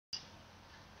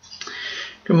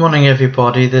Good morning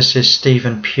everybody, this is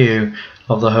Stephen Pugh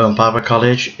of the Home Bible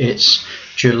College. It's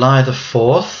July the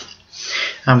 4th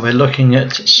and we're looking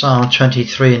at Psalm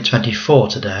 23 and 24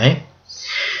 today.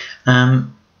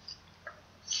 Psalm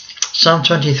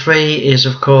 23 is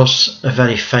of course a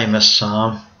very famous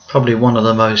psalm, probably one of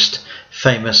the most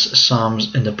famous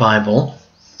psalms in the Bible.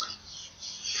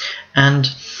 And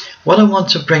what I want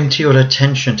to bring to your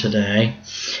attention today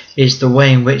is the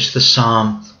way in which the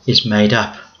psalm is made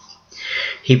up.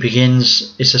 He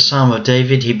begins, it's a psalm of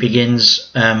David, he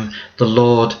begins, the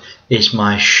Lord is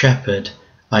my shepherd,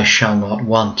 I shall not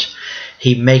want.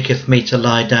 He maketh me to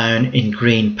lie down in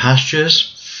green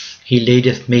pastures. He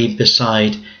leadeth me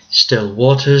beside still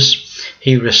waters.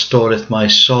 He restoreth my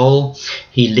soul.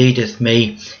 He leadeth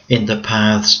me in the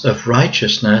paths of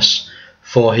righteousness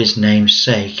for his name's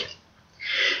sake.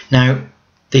 Now,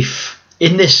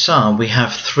 in this psalm we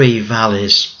have three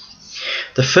valleys.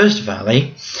 The first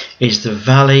valley is the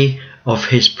valley of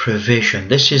his provision.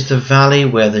 This is the valley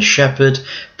where the shepherd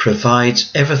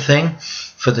provides everything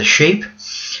for the sheep.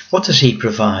 What does he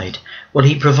provide? Well,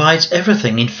 he provides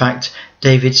everything. In fact,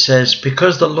 David says,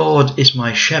 because the Lord is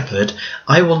my shepherd,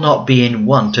 I will not be in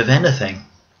want of anything.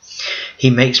 He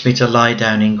makes me to lie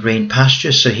down in green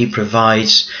pastures, so he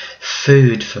provides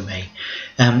food for me.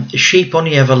 Sheep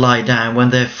only ever lie down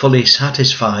when they're fully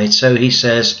satisfied. So he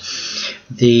says,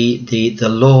 the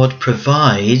Lord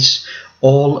provides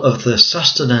all of the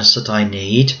sustenance that I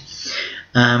need,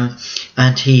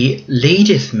 and he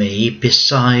leadeth me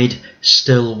beside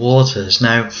still waters.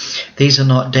 Now, these are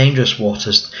not dangerous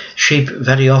waters. Sheep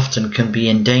very often can be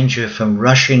in danger from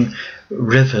rushing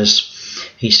rivers.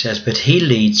 He says, but he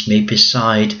leads me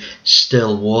beside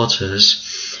still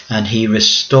waters, and he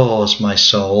restores my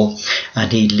soul,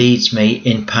 and he leads me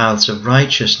in paths of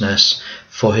righteousness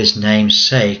for his name's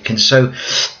sake. And so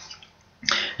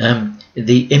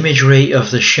the imagery of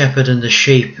the shepherd and the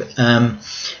sheep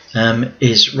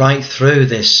is right through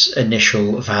this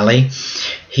initial valley.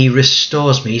 He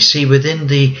restores me. You see, within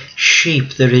the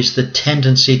sheep there is the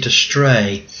tendency to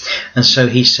stray, and so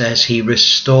he says he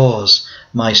restores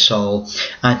my soul,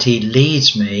 and he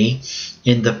leads me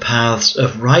in the paths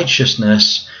of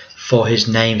righteousness for his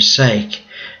name's sake.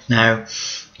 Now,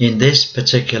 in this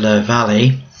particular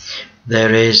valley,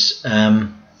 there is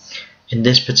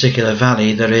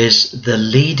the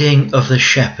leading of the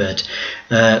shepherd.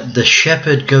 The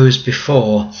shepherd goes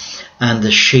before, and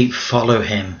the sheep follow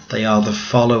him. They are the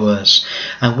followers.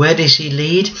 And where does he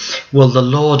lead? Well, the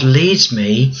Lord leads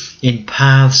me in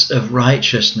paths of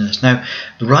righteousness. Now,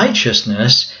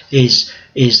 righteousness is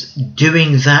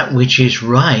doing that which is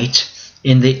right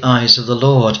in the eyes of the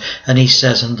Lord. And he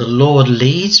says, and the Lord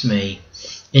leads me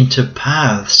into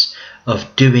paths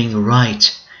of doing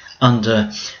right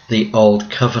under the old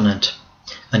covenant.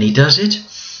 And he does it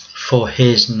for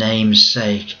his name's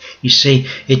sake. You see,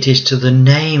 it is to the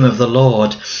name of the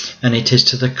Lord, and it is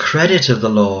to the credit of the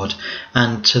Lord,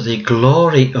 and to the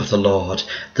glory of the Lord,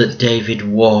 that David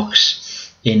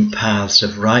walks in paths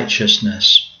of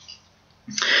righteousness.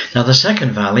 Now, the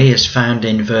second valley is found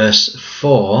in verse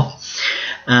 4,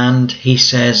 and he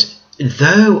says,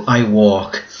 though I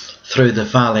walk through the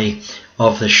valley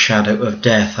of the shadow of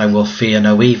death, I will fear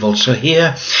no evil. So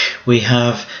here we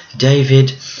have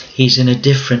David. He's in a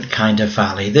different kind of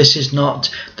valley. This is not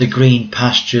the green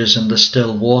pastures and the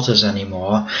still waters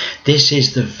anymore. This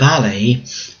is the valley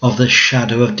of the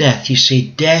shadow of death. You see,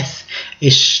 death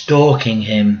is stalking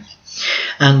him,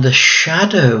 and the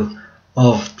shadow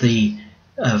of the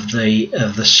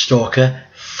stalker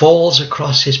falls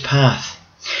across his path.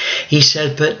 He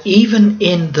said, but even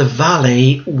in the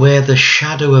valley where the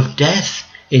shadow of death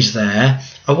is there,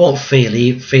 I won't fear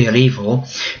evil,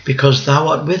 because thou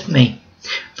art with me.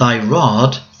 Thy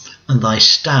rod and thy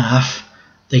staff,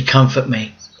 they comfort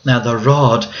me. Now, the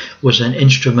rod was an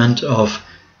instrument of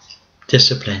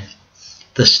discipline.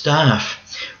 The staff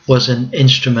was an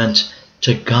instrument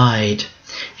to guide.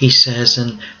 He says,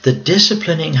 and the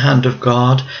disciplining hand of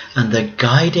God and the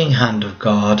guiding hand of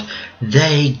God,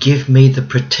 they give me the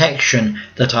protection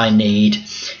that I need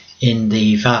in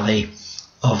the valley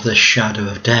of the shadow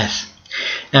of death.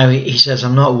 Now, he says,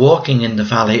 I'm not walking in the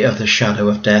valley of the shadow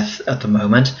of death at the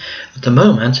moment. At the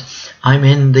moment, I'm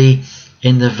in the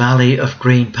valley of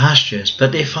green pastures.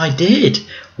 But if I did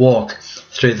walk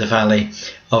through the valley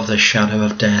of the shadow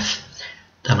of death,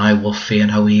 then I will fear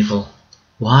no evil.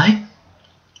 Why?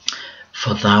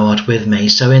 For thou art with me.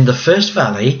 So in the first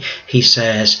valley, he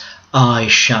says, I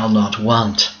shall not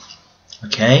want.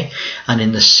 Okay? And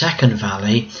in the second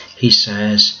valley, he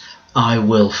says, I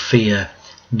will fear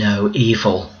no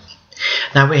evil.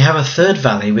 Now we have a third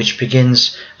valley which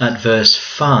begins at verse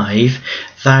 5.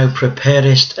 Thou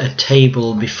preparest a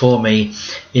table before me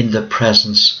in the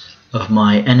presence of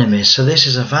my enemies. So this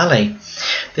is a valley.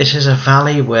 This is a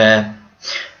valley where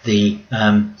the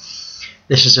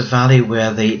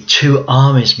two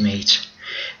armies meet.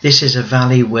 This is a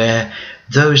valley where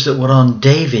those that were on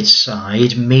David's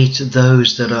side meet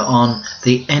those that are on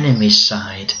the enemy's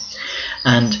side.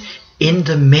 And in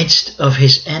the midst of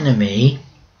his enemy,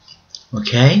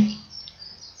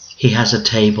 he has a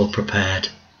table prepared.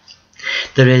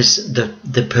 There is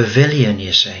the pavilion,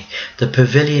 you see. The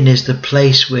pavilion is the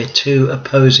place where two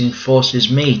opposing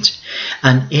forces meet.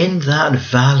 And in that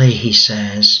valley, he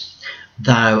says,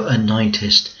 thou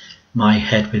anointest my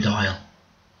head with oil.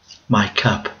 My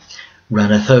cup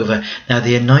runneth over. Now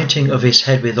the anointing of his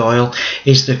head with oil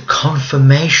is the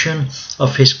confirmation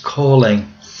of his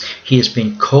calling. He has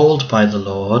been called by the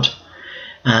Lord,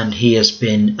 and he has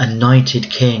been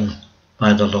anointed king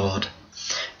by the Lord.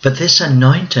 But this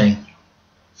anointing,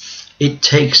 it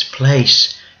takes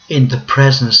place in the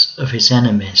presence of his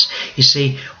enemies. You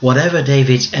see, whatever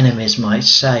David's enemies might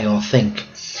say or think,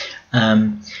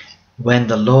 when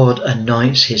the Lord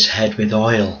anoints his head with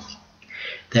oil,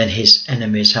 then his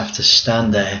enemies have to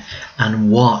stand there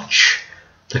and watch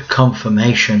the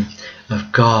confirmation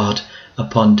of God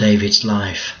upon David's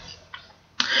life.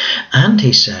 And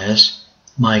he says,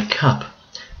 my cup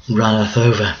runneth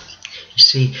over. You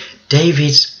see,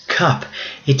 David's cup,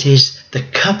 the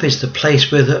cup is the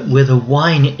place where the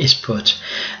wine is put,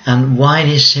 and wine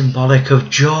is symbolic of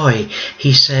joy.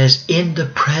 He says, in the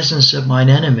presence of mine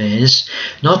enemies,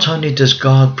 not only does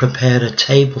God prepare a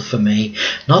table for me,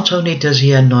 not only does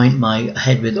he anoint my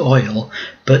head with oil,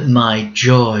 but my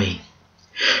joy,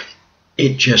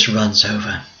 it just runs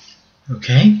over.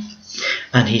 Okay?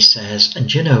 And he says,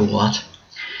 and you know what?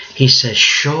 He says,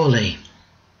 surely,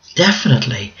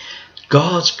 definitely,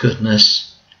 God's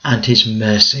goodness and his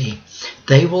mercy,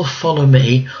 they will follow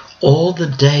me all the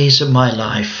days of my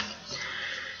life.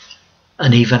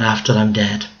 And even after I'm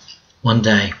dead, one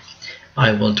day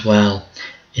I will dwell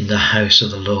in the house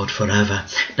of the Lord forever.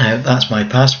 Now that's my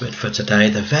password for today.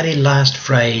 The very last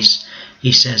phrase,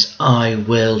 he says, I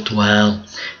will dwell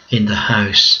in the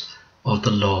house of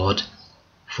the Lord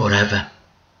forever.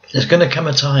 There's going to come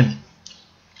a time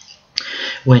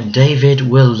when David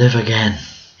will live again.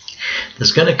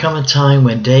 There's going to come a time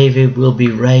when David will be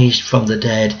raised from the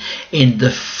dead in the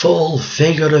full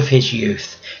vigour of his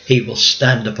youth. He will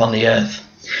stand upon the earth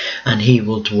and he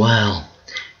will dwell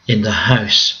in the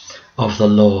house of the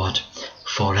Lord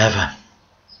forever.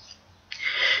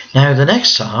 Now the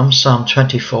next psalm, Psalm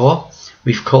 24,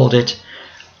 we've called it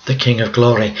the King of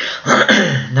Glory.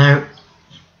 Now,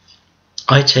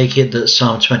 I take it that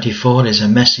Psalm 24 is a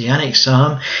messianic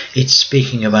psalm. It's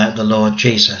speaking about the Lord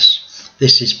Jesus.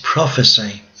 This is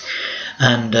prophecy.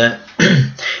 And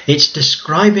it's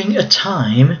describing a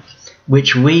time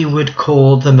which we would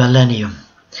call the millennium.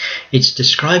 It's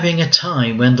describing a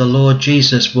time when the Lord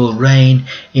Jesus will reign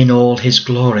in all his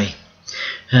glory.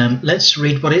 Let's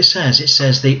read what it says. It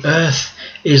says, the earth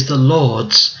is the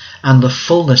Lord's and the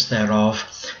fullness thereof,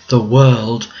 the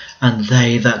world and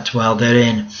they that dwell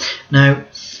therein. Now,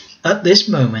 at this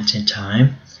moment in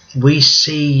time, we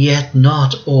see yet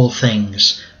not all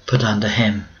things put under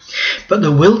him. But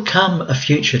there will come a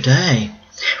future day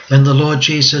when the Lord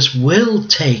Jesus will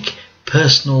take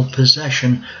personal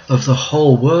possession of the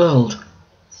whole world.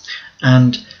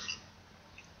 And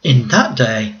in that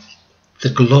day, the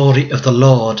glory of the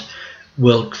Lord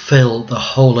will fill the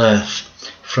whole earth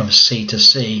from sea to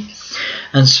sea.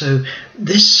 And so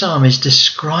this psalm is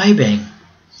describing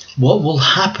what will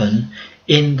happen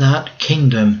in that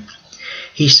kingdom.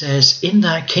 He says, in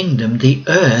that kingdom, the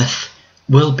earth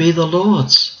will be the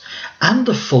Lord's, and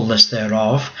the fullness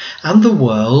thereof, and the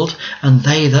world, and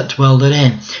they that dwell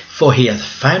therein. For he hath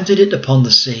founded it upon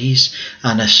the seas,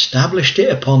 and established it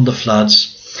upon the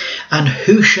floods. And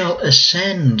who shall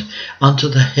ascend unto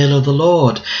the hill of the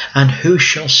Lord? And who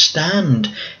shall stand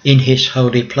in his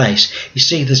holy place? You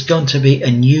see, there's going to be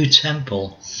a new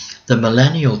temple, the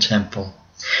millennial temple.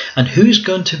 And who's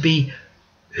going to be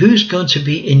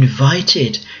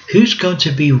invited? Who's going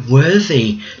to be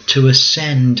worthy to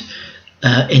ascend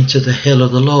into the hill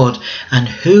of the Lord? And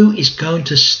who is going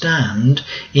to stand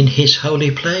in his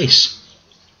holy place?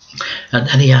 And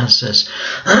then he answers,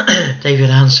 David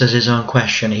answers his own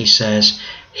question. He says,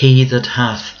 he that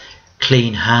hath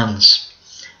clean hands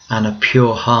and a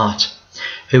pure heart,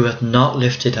 who hath not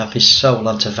lifted up his soul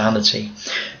unto vanity,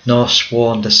 nor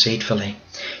sworn deceitfully,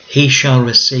 he shall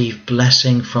receive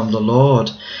blessing from the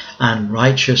Lord and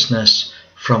righteousness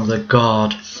from the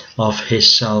God of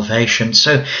his salvation.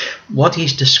 So what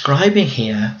he's describing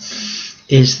here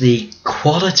is the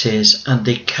qualities and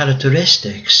the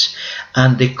characteristics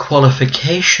and the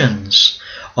qualifications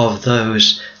of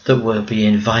those that will be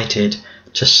invited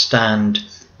to stand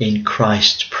in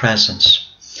Christ's presence.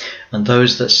 And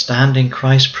those that stand in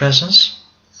Christ's presence,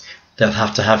 they'll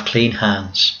have to have clean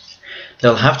hands.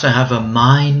 They'll have to have a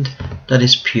mind that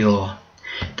is pure.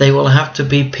 They will have to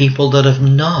be people that have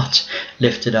not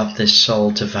lifted up this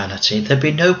soul to vanity. There'll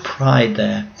be no pride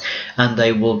there, and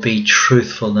they will be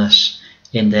truthfulness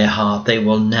in their heart. They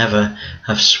will never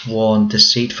have sworn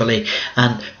deceitfully,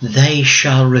 and they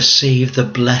shall receive the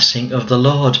blessing of the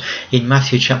Lord. In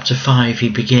Matthew chapter 5, he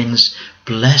begins,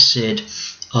 blessed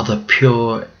are the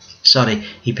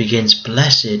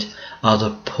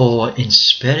poor in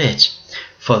spirit,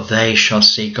 for they shall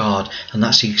see God. And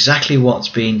that's exactly what's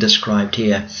being described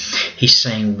here. He's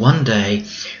saying one day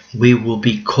we will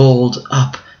be called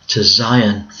up to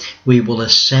Zion. We will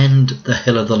ascend the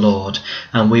hill of the Lord,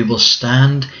 and we will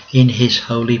stand in his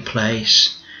holy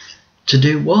place. To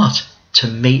do what? To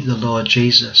meet the Lord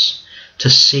Jesus, to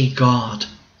see God,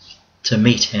 to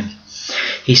meet him.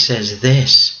 He says,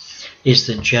 this is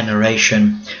the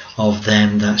generation of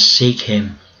them that seek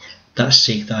him, that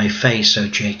seek thy face, O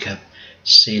Jacob.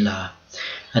 Selah.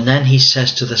 And then he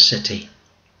says to the city,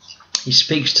 he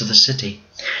speaks to the city.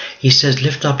 He says,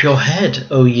 lift up your head,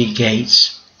 O ye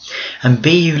gates, and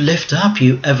be you lift up,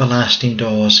 you everlasting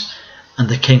doors, and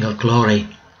the King of glory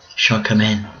shall come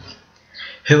in.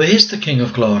 Who is the King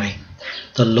of glory?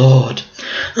 The Lord,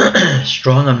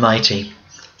 strong and mighty,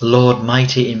 the Lord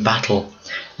mighty in battle.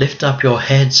 Lift up your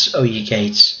heads, O ye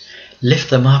gates,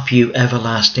 lift them up, you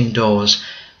everlasting doors,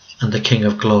 and the King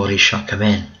of glory shall come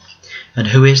in. And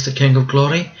who is the King of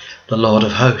glory? The Lord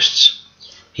of hosts.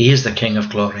 He is the King of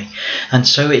glory. And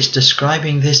so it's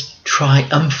describing this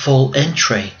triumphal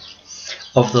entry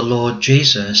of the Lord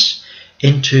Jesus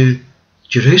into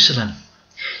Jerusalem,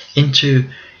 into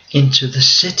the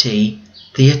city,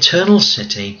 the eternal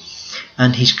city.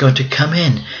 And he's going to come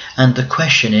in. And the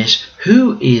question is,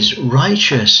 who is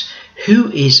righteous?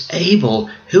 Who is able?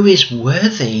 Who is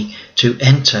worthy to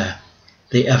enter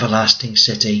the everlasting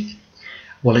city?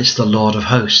 Well, it's the Lord of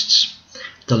hosts,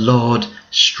 the Lord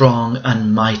strong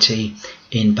and mighty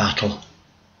in battle.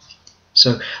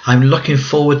 So I'm looking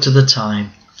forward to the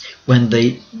time when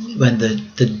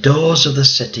the doors of the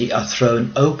city are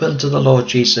thrown open to the Lord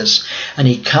Jesus, and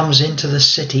he comes into the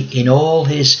city in all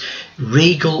his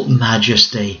regal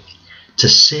majesty to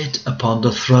sit upon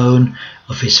the throne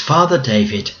of his father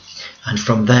David, and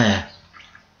from there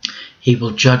he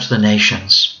will judge the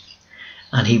nations,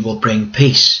 and he will bring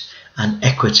peace and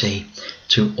equity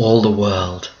to all the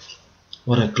world.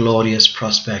 What a glorious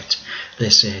prospect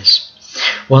this is.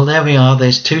 Well, there we are.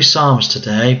 There's 2 Psalms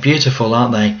today. Beautiful,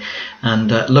 aren't they?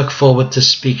 And look forward to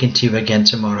speaking to you again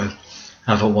tomorrow.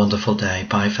 Have a wonderful day.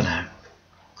 Bye for now.